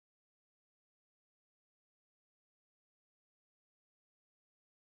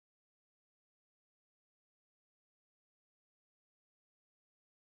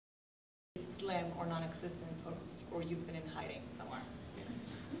slim or non-existent, or you've been in hiding somewhere.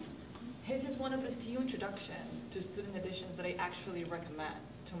 His is one of the few introductions to student editions that I actually recommend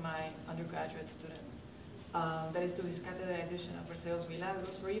to my undergraduate students. That is to his Cátedra edition of Verseos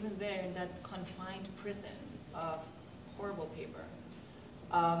Milagros, where even there in that confined prison of horrible paper,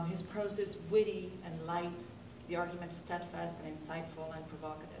 his prose is witty and light, the argument steadfast and insightful and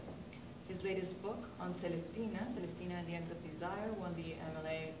provocative. His latest book on Celestina and the Ends of Desire, won the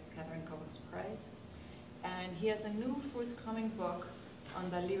MLA Catherine Kovacs Prize. And he has a new forthcoming book on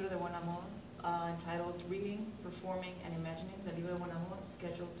the Libro de Buen Amor, entitled Reading, Performing, and Imagining. The Libro de Buen Amor is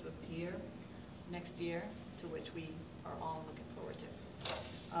scheduled to appear next year, to which we are all looking forward to.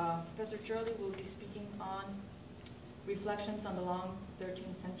 Professor Gerli will be speaking on reflections on the long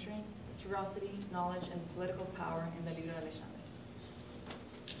 13th century, curiosity, knowledge, and political power in the Libro de Alexandre.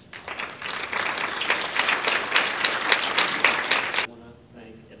 I want to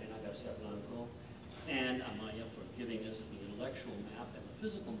thank Elena Garcia Blanco and Amaya for giving us the intellectual map and the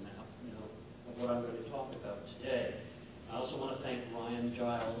physical map, of what I'm going to talk about today. I also want to thank Ryan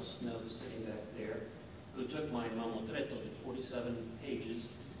Giles, who's sitting back there, who took my mamotreto to 47 pages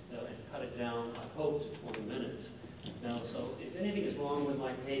and cut it down, I hope, to 20 minutes. Now, so if anything is wrong with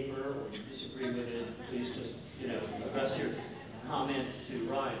my paper or you disagree with it, please just, address your comments to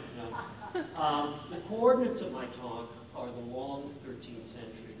Ryan. The coordinates of my talk are the long 13th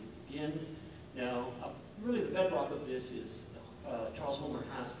century to begin. Now, really the bedrock of this is Charles Homer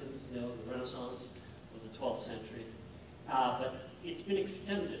Haskins, the Renaissance of the 12th century. But it's been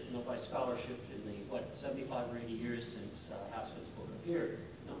extended, by scholarship in the, 75 or 80 years since Haskins' book appeared.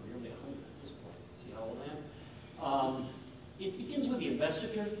 No, nearly 100 at this point. See how old I am? It begins with the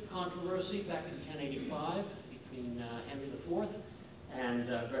investiture controversy back in 1085 between Henry IV and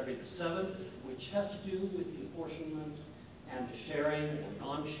Gregory VII, which has to do with the apportionment and the sharing or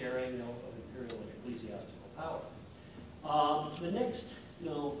non-sharing of imperial and ecclesiastical power. The next,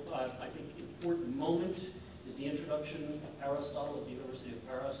 I think, important moment is the introduction of Aristotle at the University of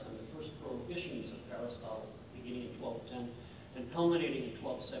Paris and the first prohibitions of Aristotle beginning in 1210 and culminating in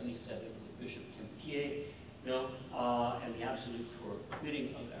 1277 with Bishop Tempier, and the absolute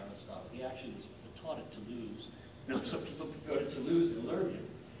forbidding of Aristotle. He actually was taught at Toulouse. So people could go to Toulouse and learn him.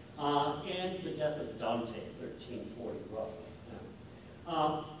 And the death of Dante, 1340, roughly.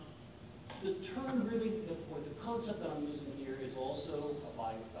 The term really, or the concept that I'm using here is also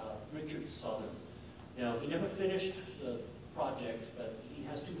by Richard Southern. He never finished the project, but he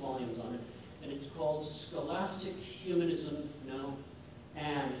has 2 volumes on it, and it's called Scholastic Humanism,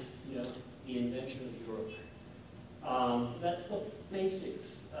 and the Invention of Europe. That's the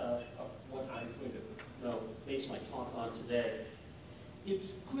basics of what I'm going to base my talk on today.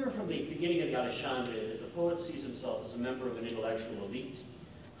 It's clear from the beginning of the Alexandre that the poet sees himself as a member of an intellectual elite,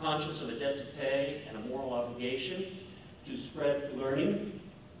 conscious of a debt to pay and a moral obligation to spread learning,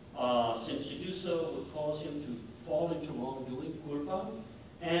 since to do so would cause him to fall into wrongdoing, culpa,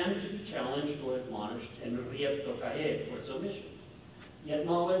 and to be challenged or admonished and rieto caer for its omission. Yet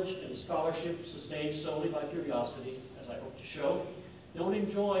knowledge and scholarship sustained solely by curiosity, as I hope to show, don't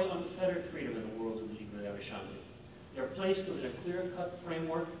enjoy unfettered freedom in the world of the Libro de Alexandre. They're placed within a clear-cut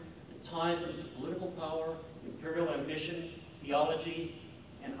framework that ties them to political power, imperial ambition, theology,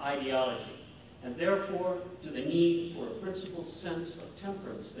 and ideology, and therefore to the need for a principled sense of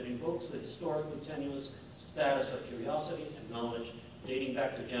temperance that invokes the historically tenuous status of curiosity and knowledge dating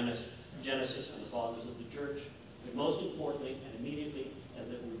back to Genesis and the fathers of the church, but most importantly and immediately as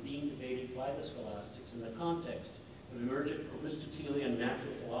it were being debated by the scholastics in the context of emergent Aristotelian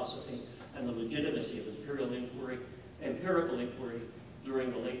natural philosophy and the legitimacy of empirical inquiry during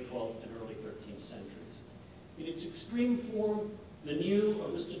the late 12th and early 13th centuries. In its extreme form, the new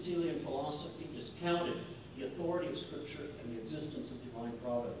Aristotelian philosophy discounted the authority of Scripture and the existence of divine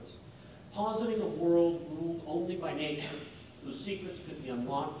providence, positing a world ruled only by nature, whose secrets could be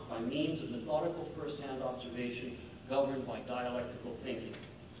unlocked by means of methodical first-hand observation governed by dialectical thinking.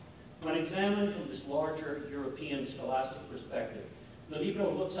 When examined from this larger European scholastic perspective, the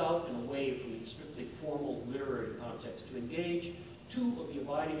Libro looks out and away from its strictly formal literary context to engage 2 of the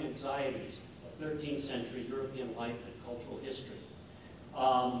abiding anxieties of 13th century European life and cultural history.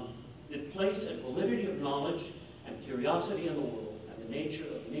 The place and validity of knowledge and curiosity in the world and the nature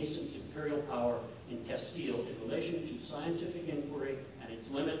of nascent imperial power in Castile in relation to scientific inquiry and its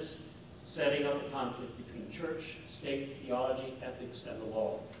limits, setting up a conflict between church, state, theology, ethics, and the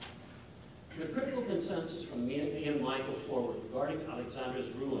law. The critical consensus from Ian Michael forward regarding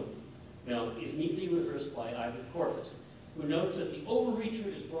Alexander's ruin is neatly reversed by Ivan Corpus, who notes that the overreacher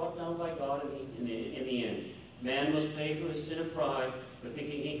is brought down by God in the end. Man must pay for his sin of pride, for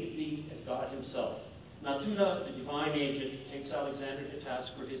thinking he could be as God himself. Natura, the divine agent, takes Alexander to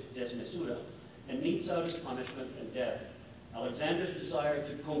task for his desmesura and metes out his punishment and death. Alexander's desire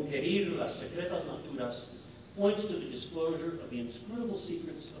to conquerir las secretas naturas points to the disclosure of the inscrutable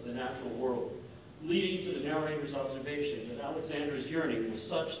secrets of the natural world, leading to the narrator's observation that Alexander's yearning was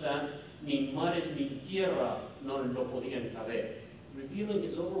such that ni mares ni tierra non lo podían caber, revealing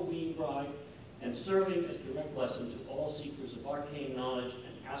his overweening pride and serving as direct lesson to all seekers of arcane knowledge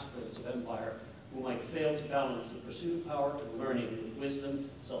and aspirants of empire who might fail to balance the pursuit of power and learning with wisdom,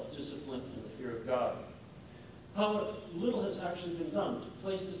 self-discipline, and the fear of God. However, little has actually been done to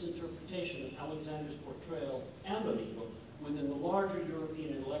place this interpretation of Alexander's portrayal and Amigo within the larger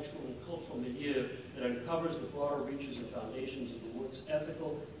European intellectual and cultural milieu that uncovers the broader reaches and foundations of the work's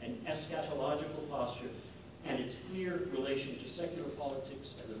ethical and eschatological posture and its clear relation to secular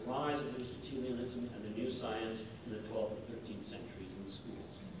politics and the rise of Aristotelianism and the new science in the 12th and 13th centuries in the schools.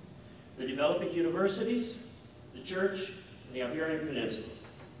 The developing universities, the church, and the Iberian Peninsula.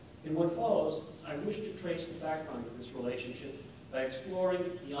 In what follows, I wish to trace the background of this relationship by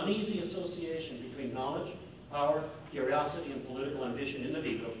exploring the uneasy association between knowledge, power, curiosity, and political ambition in the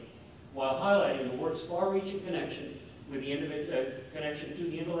Libro, while highlighting the work's far-reaching connection with the connection to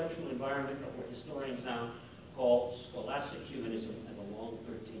the intellectual environment of what historians now call scholastic humanism and the long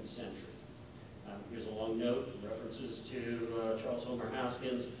 13th century. Here's a long note, references to Charles Homer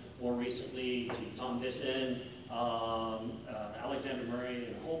Haskins, more recently to Tom Bisson, Alexander Murray,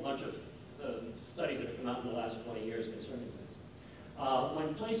 and a whole bunch of studies that have come out in the last 20 years concerning this.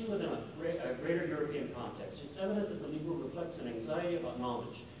 When placed within a greater European context, it's evident that the Libro reflects an anxiety about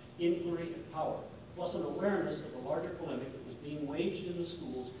knowledge, inquiry, and power, plus an awareness of the larger polemic that was being waged in the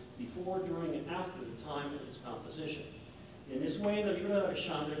schools before, during, and after the time of its composition. In this way, the Libro de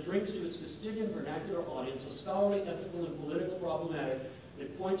Alexandre brings to its Castilian vernacular audience a scholarly, ethical, and political problematic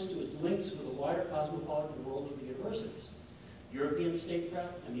that points to its links with the wider cosmopolitan world of the universities, European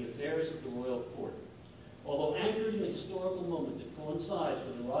statecraft, and the affairs of the royal court. Although anchored in the historical moment that coincides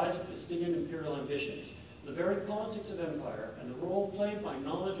with the rise of Castilian imperial ambitions, the very politics of empire and the role played by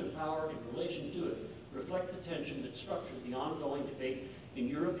knowledge and power in relation to it reflect the tension that structured the ongoing debate in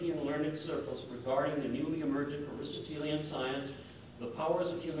European learned circles regarding the newly emergent Aristotelian science, the powers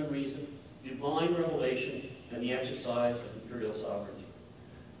of human reason, divine revelation, and the exercise of imperial sovereignty.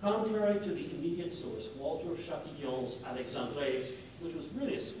 Contrary to the immediate source, Walter of Chatillon's Alexandres, which was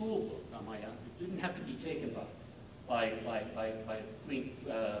really a school book, it didn't have to be taken by Queen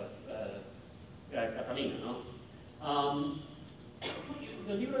Catalina, no?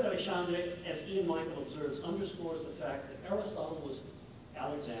 The Libro de Alexandre, as Ian Michael observes, underscores the fact that Aristotle was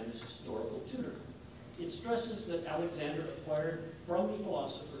Alexander's historical tutor. It stresses that Alexander acquired from the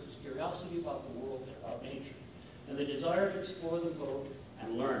philosopher his curiosity about the world and about nature, and the desire to explore them both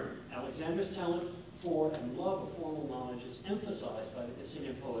and learn. Alexander's talent for and love of formal knowledge is emphasized by the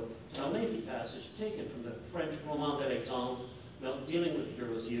Castilian poet in a lengthy passage taken from the French Roman d'Alexandre, dealing with the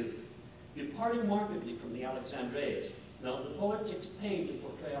hero's youth. Departing markedly from the Alexandres, now the poet takes pains to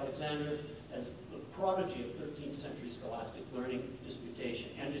portray Alexander as the prodigy of 13th century scholastic learning, disputation,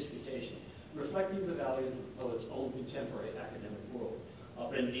 reflecting the values of the poet's own contemporary academic world.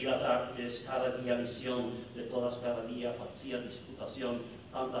 Aprendí las artes, cada día lición, de todas cada día facía disputación,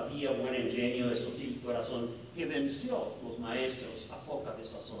 tanta vía buen ingenio de sutil corazón, que venció los maestros a poca de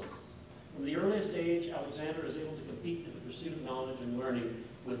sazón. From the earliest age, Alexander is able to compete in the pursuit of knowledge and learning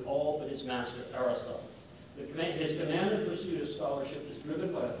with all but his master, Aristotle. His command and pursuit of scholarship is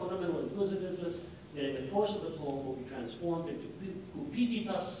driven by a fundamental inquisitiveness that in the course of the poem will be transformed into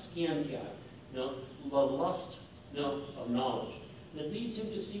cupiditas scientiae, the lust of knowledge, that leads him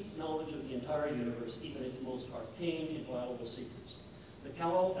to seek knowledge of the entire universe, even its most arcane, inviolable secrets. The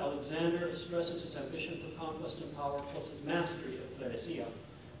callow Alexander stresses his ambition for conquest and power plus his mastery of CLERECÍA,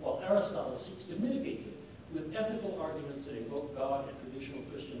 while Aristotle seeks to mitigate it with ethical arguments that invoke God and traditional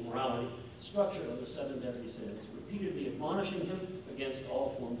Christian morality, structured on the 7 deadly sins, repeatedly admonishing him against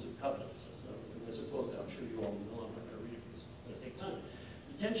all forms of covetousness. There's a quote that I'm sure you all know, I'm not going to read it because it's going to take time.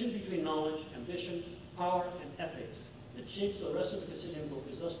 The tension between knowledge, ambition, power, and ethics that shapes the rest of the Castilian book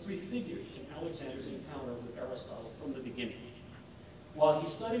is thus prefigured in Alexander's encounter with Aristotle from the beginning. While he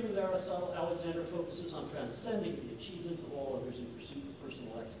studied with Aristotle, Alexander focuses on transcending the achievement of all others in pursuit of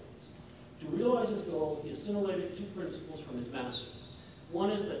personal excellence. To realize his goal, he assimilated 2 principles from his master.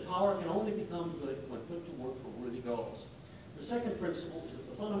 One is that power can only become good when put to work for worthy goals. The second principle is that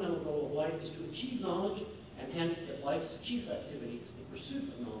the fundamental goal of life is to achieve knowledge, and hence that life's chief activity is the pursuit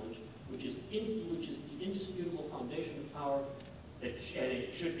of knowledge, which is the indisputable foundation of power that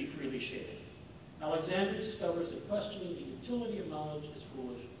should be freely shared. Alexander discovers that questioning the utility of knowledge is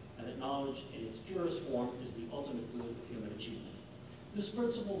foolish, and that knowledge in its purest form is the ultimate good of human achievement. This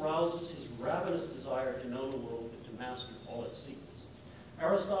principle rouses his ravenous desire to know the world and to master all its secrets.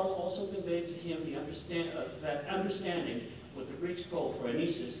 Aristotle also conveyed to him that understanding what the Greeks call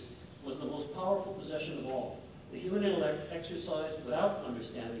phronesis was the most powerful possession of all. The human intellect exercised without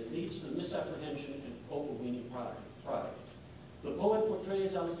understanding leads to misapprehension and overweening pride. The poet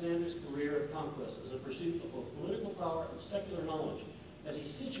portrays Alexander's career of conquest as a pursuit of both political power and secular knowledge, as he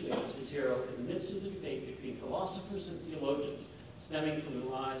situates his hero in the midst of the debate between philosophers and theologians stemming from the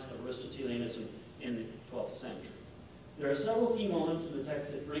rise of Aristotelianism in the 12th century. There are several key moments in the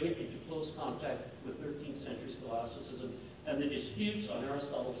text that bring it into close contact with 13th century scholasticism and the disputes on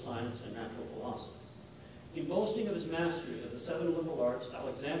Aristotle's science and natural philosophy. In boasting of his mastery of the 7 liberal arts,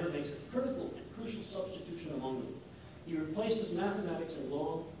 Alexander makes a critical and crucial substitution among them. He replaces mathematics and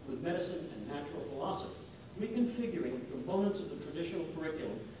law with medicine and natural philosophy, reconfiguring the components of the traditional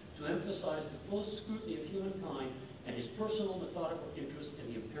curriculum to emphasize the close scrutiny of humankind and his personal methodical interest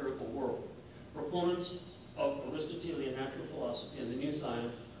in the empirical world. Proponents of Aristotelian natural philosophy and the new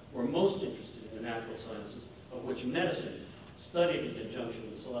science were most interested in the natural sciences, of which medicine, studied in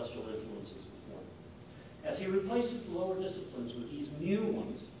conjunction with celestial influences, was one. As he replaces the lower disciplines with these new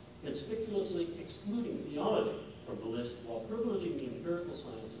ones, conspicuously excluding theology from the list while privileging the empirical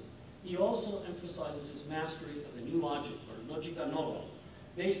sciences, he also emphasizes his mastery of the new logic, or logica nova,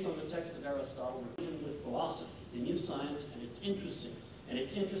 based on the text of Aristotle, written with philosophy, the new science, and its interest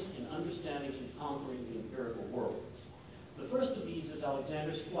in understanding and conquering the empirical world. The first of these is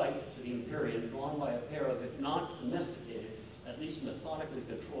Alexander's flight to the Empyrean, drawn by a pair of, if not domesticated, at least methodically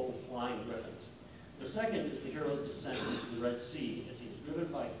controlled flying griffins. The second is the hero's descent into the Red Sea, as he is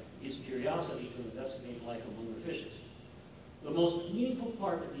driven by his curiosity to investigate life among the fishes. The most meaningful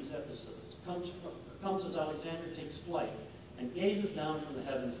part of these episodes comes as Alexander takes flight and gazes down from the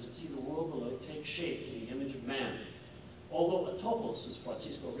heavens to see the world below take shape in the image of man. Although a topos, as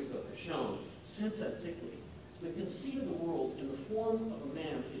Francisco Rico has shown, since antiquity, the conceit of the world in the form of a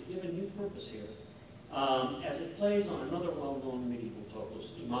man is given new purpose here, as it plays on another well-known medieval topos,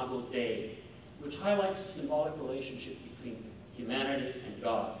 Imago Dei, which highlights the symbolic relationship between humanity and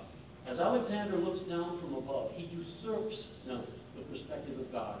God. As Alexander looks down from above, he usurps the perspective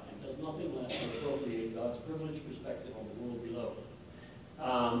of God and does nothing less than appropriate God's privileged perspective on the world below.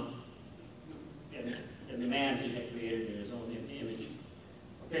 And the man he had created in his own image.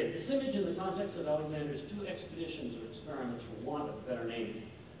 Okay, this image in the context of Alexander's 2 expeditions or experiments, for want of a better name,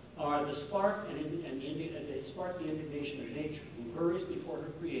 are the spark they spark the indignation of nature, who hurries before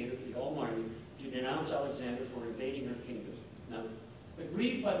her creator, the Almighty, to denounce Alexander for invading her kingdom. Now,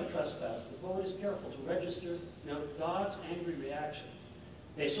 aggrieved by the trespass, the poet is careful to register God's angry reaction.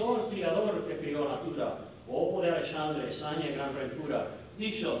 Pensò il Creador que crió natura, o poder Alexandre, saña gran ventura,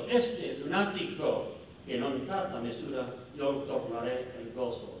 dicho, este lunático, que non carta mesura, yo tornaré el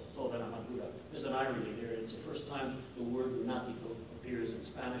gozo, toda la madura. There's an irony there. It's the first time the word lunático appears in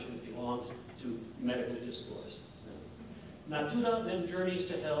Spanish, and it belongs to medical discourse. Natura then journeys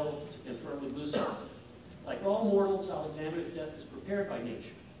to hell to confer with Lucifer. Like all mortals, Alexander's death is prepared by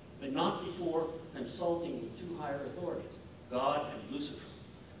nature, but not before consulting with 2 higher authorities, God and Lucifer,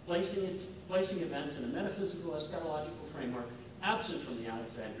 placing events in a metaphysical eschatological framework absent from the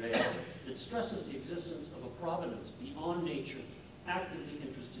Alexandrians that stresses the existence of a providence beyond nature, actively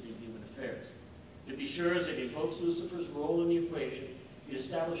interested in human affairs. To be sure, as it invokes Lucifer's role in the equation, it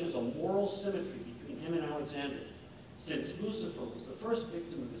establishes a moral symmetry between him and Alexander, since Lucifer was the first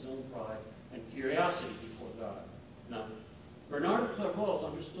victim of his own pride and curiosity before God. Now, Bernard Clairvaux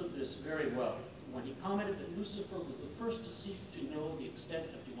understood this very well when he commented that Lucifer was the first to seek to know the extent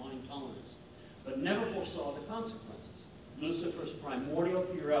of divine tolerance, but never foresaw the consequences. Lucifer's primordial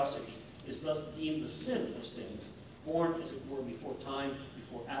curiosity is thus deemed the sin of sins, born, as it were, before time,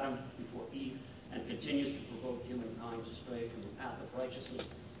 before Adam, before Eve, and continues to provoke humankind to stray from the path of righteousness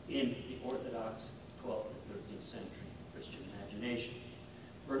in the orthodox 12th and 13th century Christian imagination.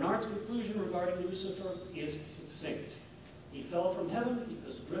 Bernard's conclusion regarding Lucifer is succinct. He fell from heaven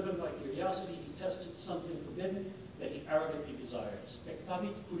because, driven by curiosity, he tested something forbidden that he arrogantly desired.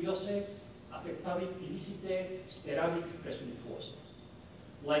 Spectavit curiose, affectavit illicite, speravit presumptuoso.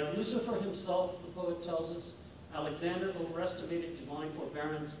 Like Lucifer himself, the poet tells us, Alexander overestimated divine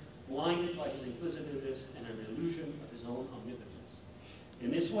forbearance, blinded by his inquisitiveness and an illusion of his own omnipotence.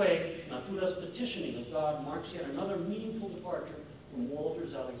 In this way, Natura's petitioning of God marks yet another meaningful departure from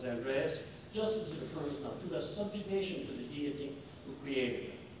Walter's Alexandrias, just as it affirms Natura's subjugation to the deity who created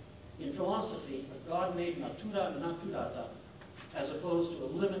him. In philosophy, a God made natura naturata, as opposed to a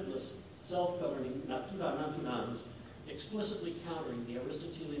limitless self-governing natura naturans, explicitly countering the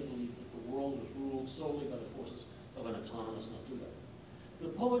Aristotelian belief that the world was ruled solely by the forces of an autonomous natura. The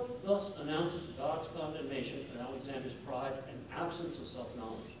poet thus announces God's condemnation of Alexander's pride and absence of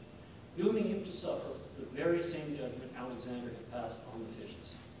self-knowledge, dooming him to suffer the very same judgment Alexander had passed on the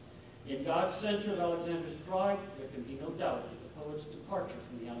fishes. In God's censure of Alexander's pride, there can be no doubt that the poet's departure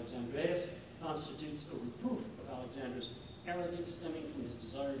from the Alexandreis constitutes a reproof of Alexander's arrogance stemming from his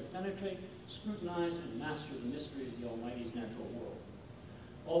desire to penetrate, scrutinize, and master the mystery of the Almighty's natural world.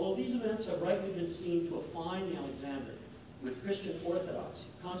 Although these events have rightly been seen to affine the Alexander with Christian orthodoxy,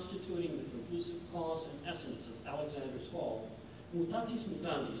 constituting the conclusive cause and essence of Alexander's fall, mutatis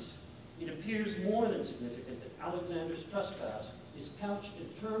mutandis, it appears more than significant that Alexander's trespass is couched in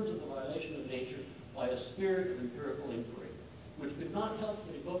terms of the violation of nature by a spirit of empirical inquiry, which could not help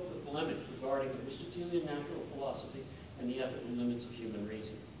but evoke the polemic regarding Aristotelian natural philosophy and the ethical limits of human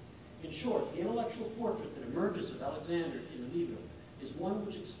reason. In short, the intellectual portrait that emerges of Alexander in the Libro is one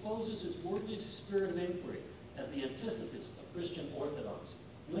which exposes his worldly spirit of inquiry as the antithesis of Christian orthodoxy,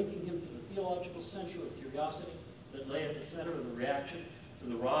 linking him to the theological censure of curiosity that lay at the center of the reaction to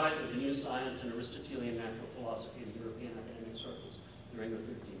the rise of the new science and Aristotelian natural philosophy in European academic circles during the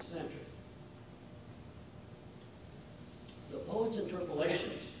 13th century. The poet's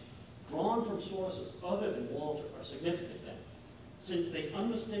interpolations, drawn from sources other than Walter, are significant then, since they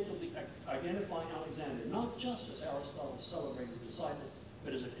unmistakably identify Alexander not just as Aristotle's celebrated disciple,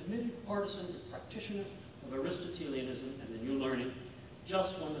 but as a committed partisan and practitioner of Aristotelianism and the new learning,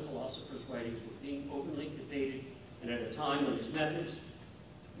 just when the philosopher's writings were being openly debated and at a time when his methods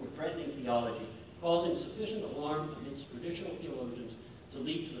were threatening theology, causing sufficient alarm amidst traditional theologians to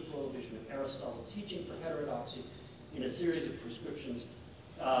lead to the prohibition of Aristotle's teaching for heterodoxy in a series of prescriptions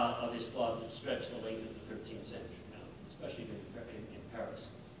of his thought that stretched the length of the 13th century, especially in Paris.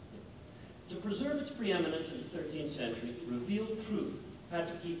 To preserve its preeminence in the 13th century, revealed truth had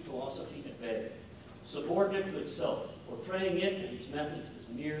to keep philosophy at bay, subordinate to itself, portraying it and its methods as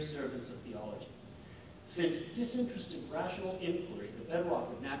mere servants of theology. Since disinterested rational inquiry, the bedrock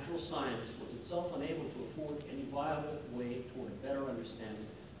of natural science, was itself unable to afford any viable way toward a better understanding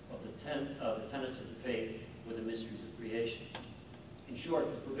of the tenets of the faith or the mysteries of creation. In short,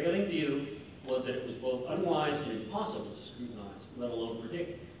 the prevailing view was that it was both unwise and impossible to scrutinize, let alone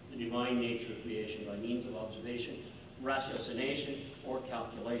predict, the divine nature of creation by means of observation, ratiocination, or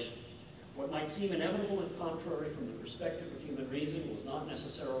calculation. What might seem inevitable and contrary from the perspective of human reason was not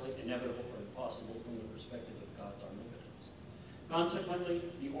necessarily inevitable or impossible from the perspective of God's omnipotence. Consequently,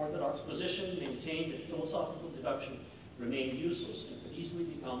 the orthodox position maintained that philosophical deduction remained useless and could easily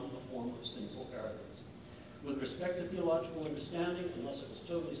become a form of sinful arrogance. With respect to theological understanding, unless it was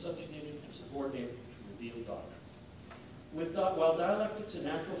totally subjugated and subordinated to revealed doctrine. While dialectics and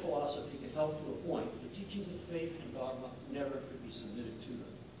natural philosophy could help to a point, the teachings of faith and dogma never could be submitted to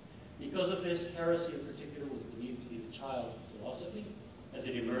them. Because of this, heresy in particular was believed to be the child of philosophy, as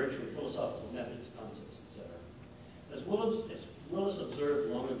it emerged from philosophical methods, concepts, etc. As Willis observed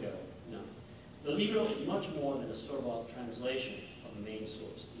long ago, the Libro is much more than a servile translation of the main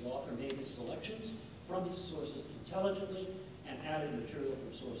source. The author made his selections from his sources intelligently and added material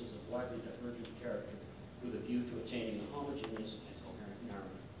from sources of widely divergent character with a view to attaining a homogeneous and coherent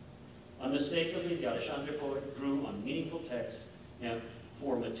narrative. Unmistakably, the Alexandre poet drew on meaningful texts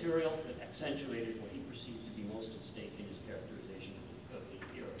for material that accentuated what he perceived to be most at stake in his characterization of the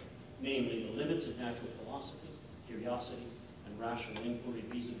era, namely the limits of natural philosophy, curiosity, and rational inquiry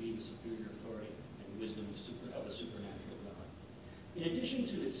vis-a-vis the superior authority and wisdom of a supernatural God. In addition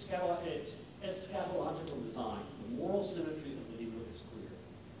to its eschatological design, the moral symmetry of the Libro is clear.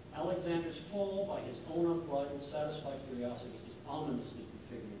 Alexander's fall by his own unbridled, satisfied curiosity is ominously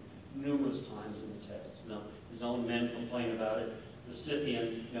prefigured numerous times in the text. Now, his own men complain about it, the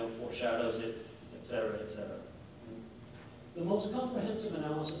Scythian foreshadows it, etc., etc. The most comprehensive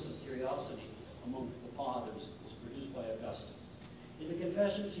analysis of curiosity amongst the fathers was produced by Augustine. In the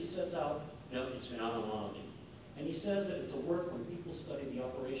Confessions, he sets out its phenomenology. And he says that it's a work when people study the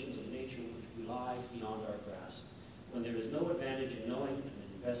operations of nature which lie beyond our grasp, when there is no advantage in knowing and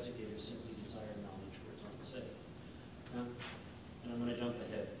the investigators simply desire knowledge for its own sake. And I'm going to jump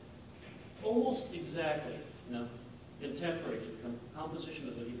ahead. Almost exactly, contemporary to the composition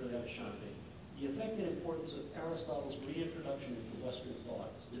of the Libro de Alexandre, the effect and importance of Aristotle's reintroduction into Western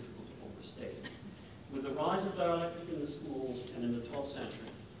thought is difficult to overstate. With the rise of dialectic in the schools and in the 12th century,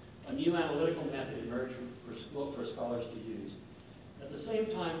 a new analytical method emerged for scholars to use. At the same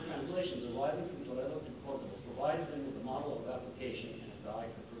time, translations arriving from Toledo and Córdoba provided them with a model of application and a guide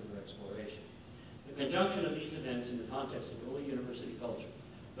for further exploration. The conjunction of these events in the context of early university culture,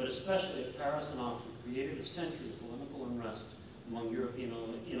 but especially at Paris and Oxford, created a century of polemical unrest among European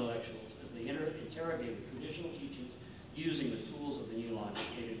intellectuals as they interrogated traditional teachings using the tools of the new logic,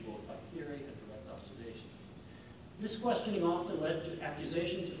 aided both by theory and direct observation. This questioning often led to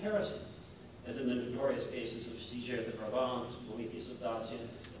accusations of heresy, as in the notorious cases of Siger de Brabant, Boniface of Dacia,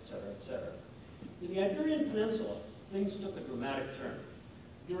 etc., etc. In the Iberian Peninsula, things took a dramatic turn.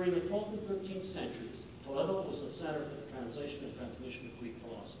 During the 12th and 13th centuries, Toledo was the center for the translation and transmission of Greek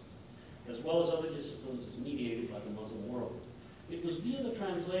philosophy, as well as other disciplines as mediated by the Muslim world. It was via the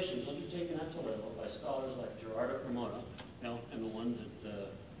translations undertaken at Toledo by scholars like Gerardo Cremona, and the ones that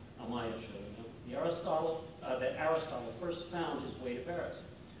Amaya showed, that Aristotle first found his way to Paris.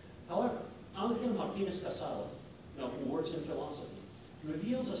 However, Ángel Martínez Casado, who works in philosophy,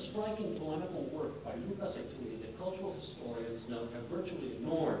 reveals a striking polemical work by Lucas Etui that cultural historians have virtually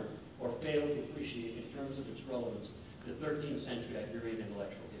ignored or failed to appreciate in terms of its relevance to 13th century Iberian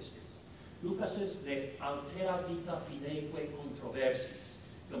intellectual history. Lucas's De Altera Vita Fideque Controversis,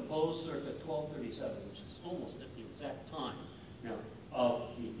 composed circa 1237, which is almost at the exact time of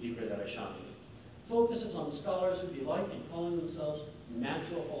the Libre de Alexandria, focuses on scholars who delight in calling themselves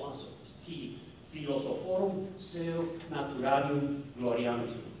natural philosophers. He, philosophorum seu naturalium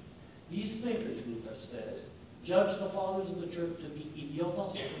gloriantum. These thinkers, Lucas says, judge the fathers of the church to be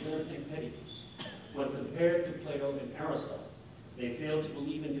idiotas per imperitus. When compared to Plato and Aristotle, they fail to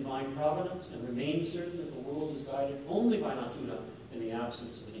believe in divine providence and remain certain that the world is guided only by natura in the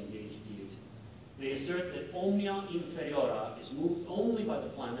absence of an engaged deity. They assert that omnia inferiora is moved only by the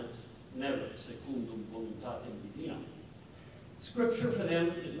planets, never secundum voluntatem divina. Scripture for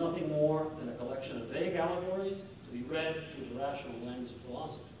them is nothing more than a collection of vague allegories to be read through the rational lens of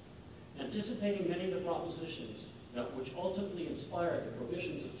philosophy. Anticipating many of the propositions which ultimately inspired the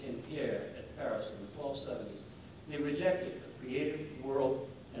prohibitions of Tempierre at Paris in the 1270s, they rejected a creative world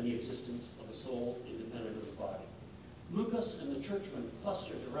and the existence of a soul independent of the body. Lucas and the churchmen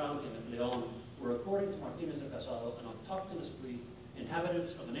clustered around him at Leon were, according to Martínez de Casado, an autochthonous breed,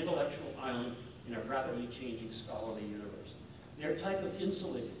 inhabitants of an intellectual island in a rapidly changing scholarly universe. Their type of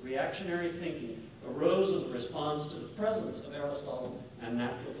insulated, reactionary thinking arose as a response to the presence of Aristotle and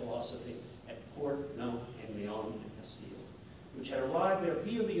natural philosophy at court, and Leon and Castile, which had arrived there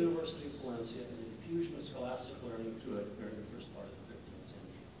via the University of Valencia and the diffusion of scholastic learning to it during the first part of the 15th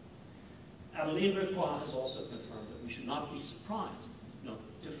century. Adeline Requois has also confirmed that we should not be surprised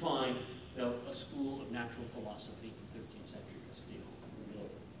to find a school of natural philosophy in 13th century Castile.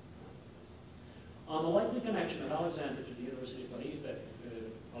 On the likely connection of Alexander to the University of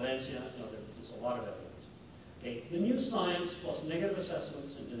Valencia, there's a lot of evidence. Okay. The new science plus negative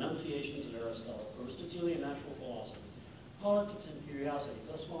assessments and denunciations of Aristotle, Aristotelian natural philosophy, politics and curiosity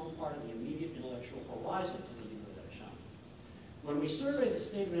thus form part of the immediate intellectual horizon of the Libre de Alexandria. When we survey the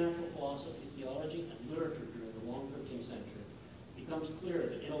state of natural philosophy, theology, and literature during the long 13th century, it becomes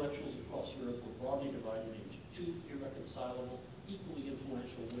clear that intellectuals across Europe were broadly divided into two irreconcilable, equally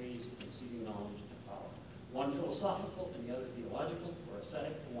influential ways of conceiving knowledge and power. One philosophical and the other theological, or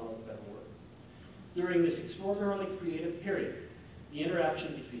ascetic, for want of a better word. During this extraordinarily creative period, the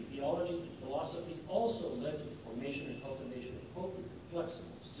interaction between theology and philosophy also led to the formation and cultivation of potent,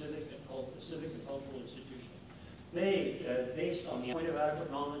 flexible, civic and cultural institutions. They, based on the point of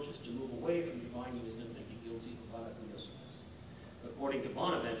adequate knowledge, is to move away from divine wisdom and be guilty of anachronisms. According to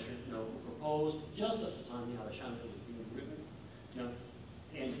Bonaventure, who proposed just at the time the Alexandria was being written,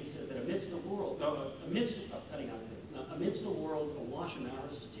 and he says that amidst a world awash in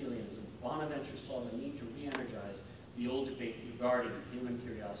Aristotelianism, Bonaventure saw the need to re-energize the old debate regarding human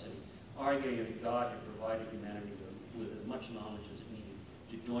curiosity, arguing that God had provided humanity with as much knowledge as it needed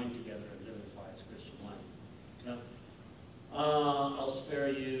to join together and live a pious Christian life. Now, I'll spare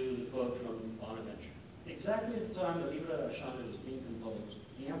you the quote from Bonaventure. Exactly at the time the Libre de Alexandria was being composed,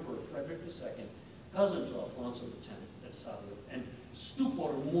 the Emperor Frederick II, cousin to Alfonso X at Savio, and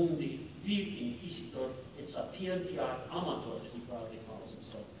stupor mundi vir inquisitor et sapientiae amator, as he proudly calls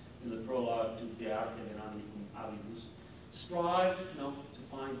himself in the prologue to De Arte Venerandicum Alibus, strived to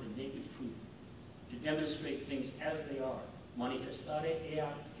find the naked truth, to demonstrate things as they are, manifestare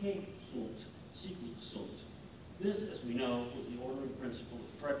ea que sunt, sicut sunt. This, as we know, was the ordering principle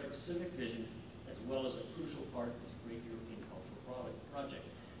of Frederick's civic vision, as well as a crucial part of his great European cultural project.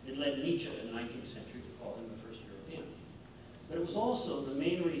 It led Nietzsche in the 19th century to call him the first European. But it was also the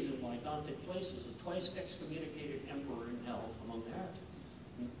main reason why Dante places the twice excommunicated emperor in hell among the heretics.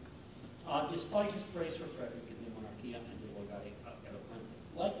 Despite his praise for Frederick in the Monarchia and the Vulgate Eloquente.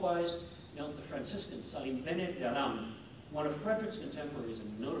 Likewise, the Franciscan Salimbene de Aram, one of Frederick's contemporaries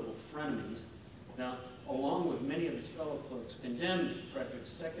and notable frenemies, along with many of his fellow fellow clerks condemned Frederick's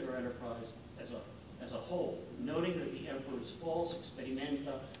secular enterprise as a whole, noting that the emperor's false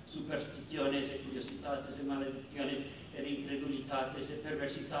experimenta, superstitiones et curiositates et maledicciones et incredulitates et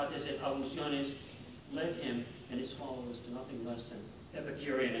perversitates et abusiones led him and his followers to nothing less than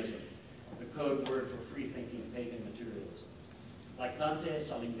Epicureanism, the code word for free-thinking pagan materialism. Like Dante,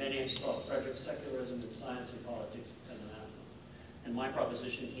 Salimbene saw Frederick's secularism in science and politics as anathema. And my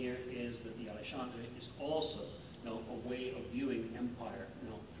proposition here is that the Alexandre is also a way of viewing empire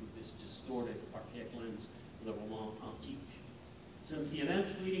through this distorted, archaic lens of the Roman Antique. Since the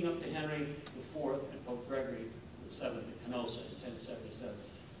events leading up to Henry IV and Pope Gregory VII at Canossa in 1077,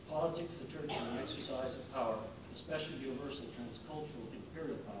 politics, the church, and the exercise of power, especially universal transcultural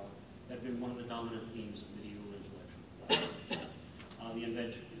imperial power, have been one of the dominant themes of medieval intellectual life.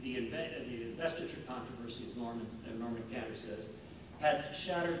 The investiture controversy, as Norman Cantor says, had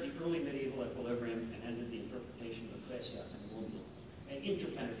shattered the early medieval equilibrium and ended the interpretation of ecclesia and mundus, and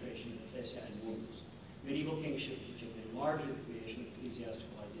interpenetration of ecclesia and mundus. Medieval kingship, which had been largely the creation of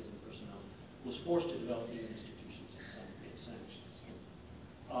ecclesiastical ideas and personnel, was forced to develop new institutions and sanctions.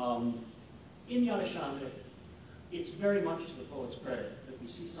 In the Alexandre, it's very much to the poet's credit that we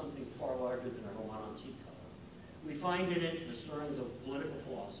see something far larger than a Roman Antique color. We find in it the stirrings of political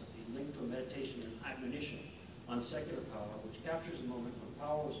philosophy linked to a meditation and admonition on secular power, which captures a moment when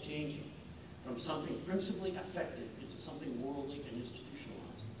power was changing from something principally affected into something worldly and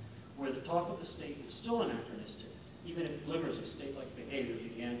institutionalized, where the talk of the state was still anachronistic, even if glimmers of state-like behavior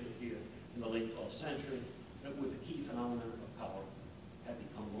began to appear in the late 12th century, but with the key phenomenon of power had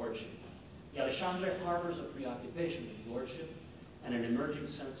become lordship. The Alexandre harbors a preoccupation with lordship and an emerging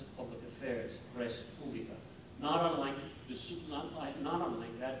sense of public affairs, res publica, not unlike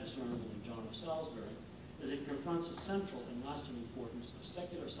that discernible in John of Salisbury, as it confronts a central and lasting importance of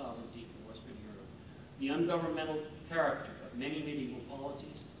secular sovereignty in Western Europe, the ungovernmental character of many medieval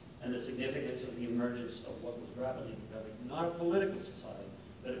polities, and the significance of the emergence of what was rapidly becoming not a political society,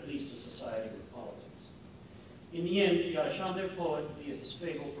 but at least a society with politics. In the end, the Alexandre poet, via his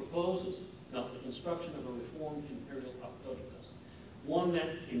fable, proposes the construction of a reformed imperial auctoritas, one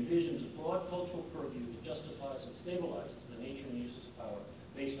that envisions a broad cultural purview that justifies and stabilizes the nature and uses of power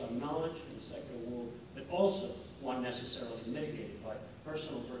based on knowledge in the secular world, but also one necessarily mitigated by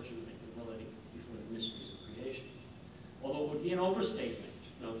personal virtue and humility before the mysteries of creation. Although it would be an overstatement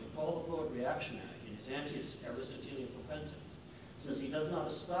to call the poet reactionary in his anti-Aristotelian propensities, since he does not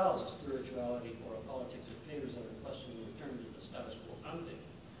espouse a spirituality or a politics that favors an unquestioning return to the status quo ante,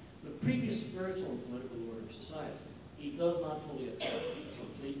 the previous spiritual and political order of society, he does not fully accept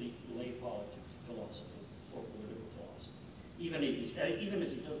completely lay politics, philosophy, or political philosophy, even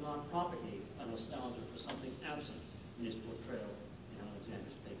as he does not propagate a nostalgia for something absent in his portrayal in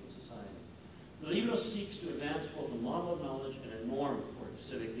Alexander's pagan society. The libro seeks to advance both a model of knowledge and a norm for its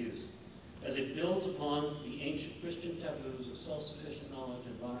civic use, as it builds upon the ancient Christian taboos of self-sufficient knowledge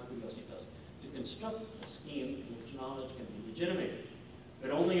and vana curiositas to construct a scheme in which knowledge can be legitimated,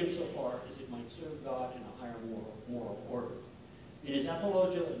 but only insofar as it might serve God in a higher moral order. In his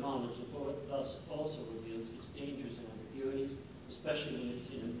apologia of knowledge, the poet thus also reveals its dangers and ambiguities, especially when it is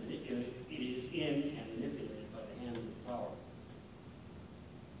in and manipulated by the hands of power.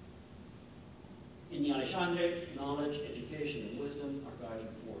 In the Alexandre, knowledge, education, and wisdom are guiding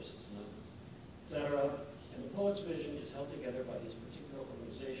forces, etc. And the poet's vision is held together by this particular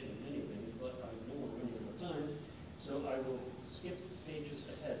organization in many ways, but I know we're running out of time, so I will skip pages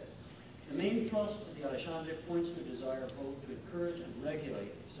ahead. The main thrust of the Alexandre points to a desire both to encourage and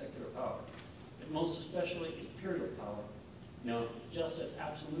regulate secular power, but most especially imperial power, just as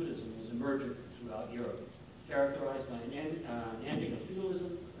absolutism was emergent throughout Europe, characterized by an ending of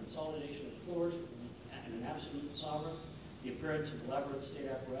feudalism, consolidation of authority, and an absolute sovereign, the appearance of elaborate state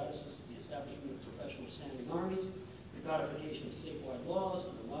apparatuses, the establishment of professional standing armies, the codification of statewide laws,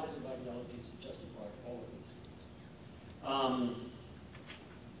 and the rise of ideologies that justified all of these things.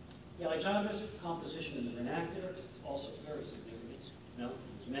 The Alexandre's composition in the vernacular is also very significant.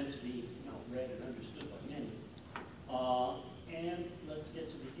 It's meant to be read and understood by many. And let's get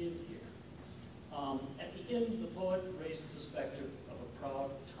to the end here. At the end, the poet raises the specter of a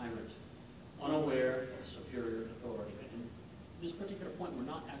proud tyrant, unaware of superior authority. And at this particular point, we're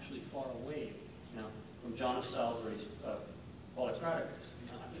not actually far away from John of Salisbury's Polycraticus.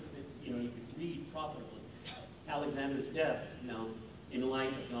 I think that you could read profitably Alexander's death in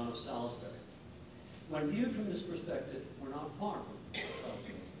light of John of Salisbury. When viewed from this perspective, we're not far from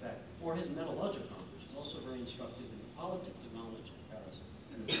Salisbury. In fact, for his Metallurgicon, which is also very instructive in the politics of knowledge in Paris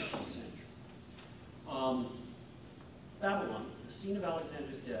in the 15th century. Babylon, the scene of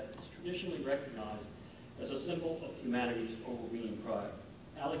Alexander's death, is traditionally recognized as a symbol of humanity's overweening pride.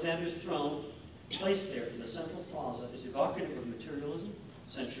 Alexander's throne, placed there in the central plaza, is evocative of materialism,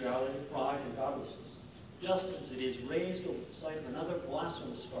 sensuality, pride, and godlessness, just as it is raised over the site of another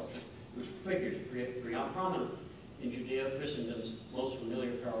blasphemous structure which figures prominently in Judeo-Christendom's most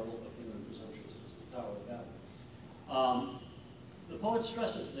familiar parable of human presumptuousness, the Tower of Babel. The poet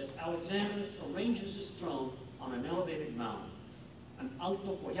stresses that Alexander arranges his throne on an elevated mound, an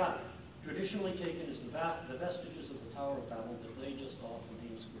alto collado, traditionally taken as the vestiges of the Tower of Babel that lay just off the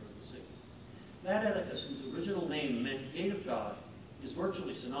main square of the city. That edifice, whose original name meant Gate of God, is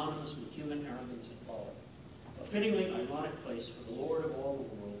virtually synonymous with human arrogance and folly. A fittingly ironic place for the Lord of all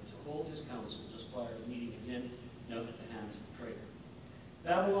the world to hold his council just prior to meeting his end at the hands of a traitor.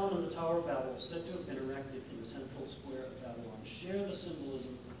 Babylon and the Tower of Babel, said to have been erected in the central square of Babylon, share the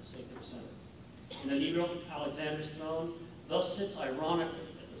symbolism of the sacred center. In the Negro, Alexander's throne thus sits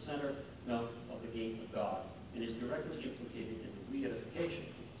ironically at the center of the gate of God and is directly implicated in the re-edification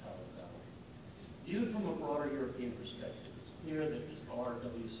of the Tower of Babel. Viewed from a broader European perspective, it's clear that as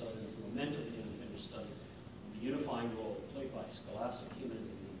R.W. Southern's lamentably unfinished study of the unifying role played by scholastic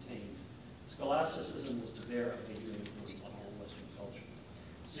humanism maintained, scholasticism was to bear a major influence on all Western culture,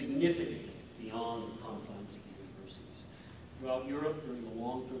 significantly beyond the confines of the universities. Throughout Europe during the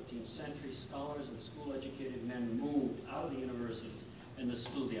long 13th century, scholars and school-educated men moved out of the universities and the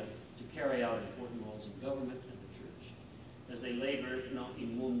studia to carry out important roles in government and the church. As they labored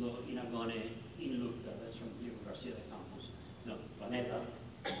in mundo, in agone, in lucta, that's from Diego Garcia de Campos, Planeta,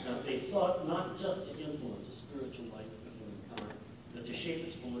 they sought not just to influence the spiritual life of humankind, but to shape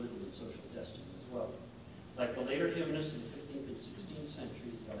its political and social destiny as well. Like the later humanists in the 15th and 16th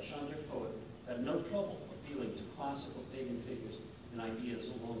centuries, the Alexander poet had no trouble appealing to classical pagan figures and ideas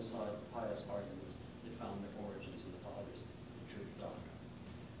alongside the pious arguments that found their origins in the fathers of church doctrine.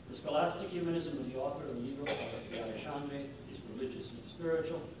 The scholastic humanism of the author of the Libro de Alexandre is religious and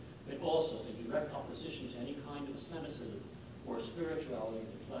spiritual, but also in direct opposition to any kind of asceticism or spirituality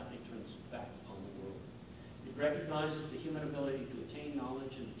that flatly turns back upon the world. It recognizes the human ability to attain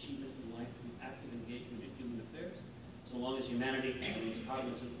knowledge and achievement in life through active engagement in human affairs, so long as humanity remains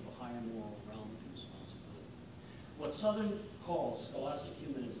cognizant of a higher moral realm and responsibility. What Southern calls scholastic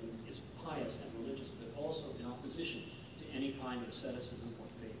humanism is pious and religious, but also in opposition to any kind of asceticism or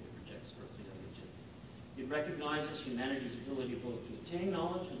faith that rejects earthly origin. It recognizes humanity's ability both to attain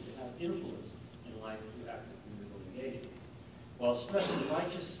knowledge and to have influence in life through active political engagement, while stressing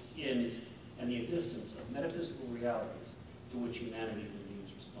righteous ends and the existence of metaphysical realities to which humanity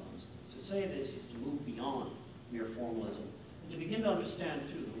remains responsible. To say this is to move beyond mere formalism and to begin to understand,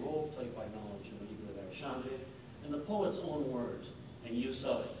 too, the role played by knowledge in the Libro de Alexandre and the poet's own words and use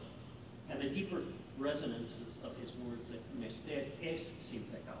of it, and the deeper resonances of his words that MESTER es sin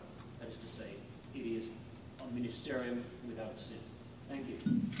pecado, that is to say, it is a ministerium without sin.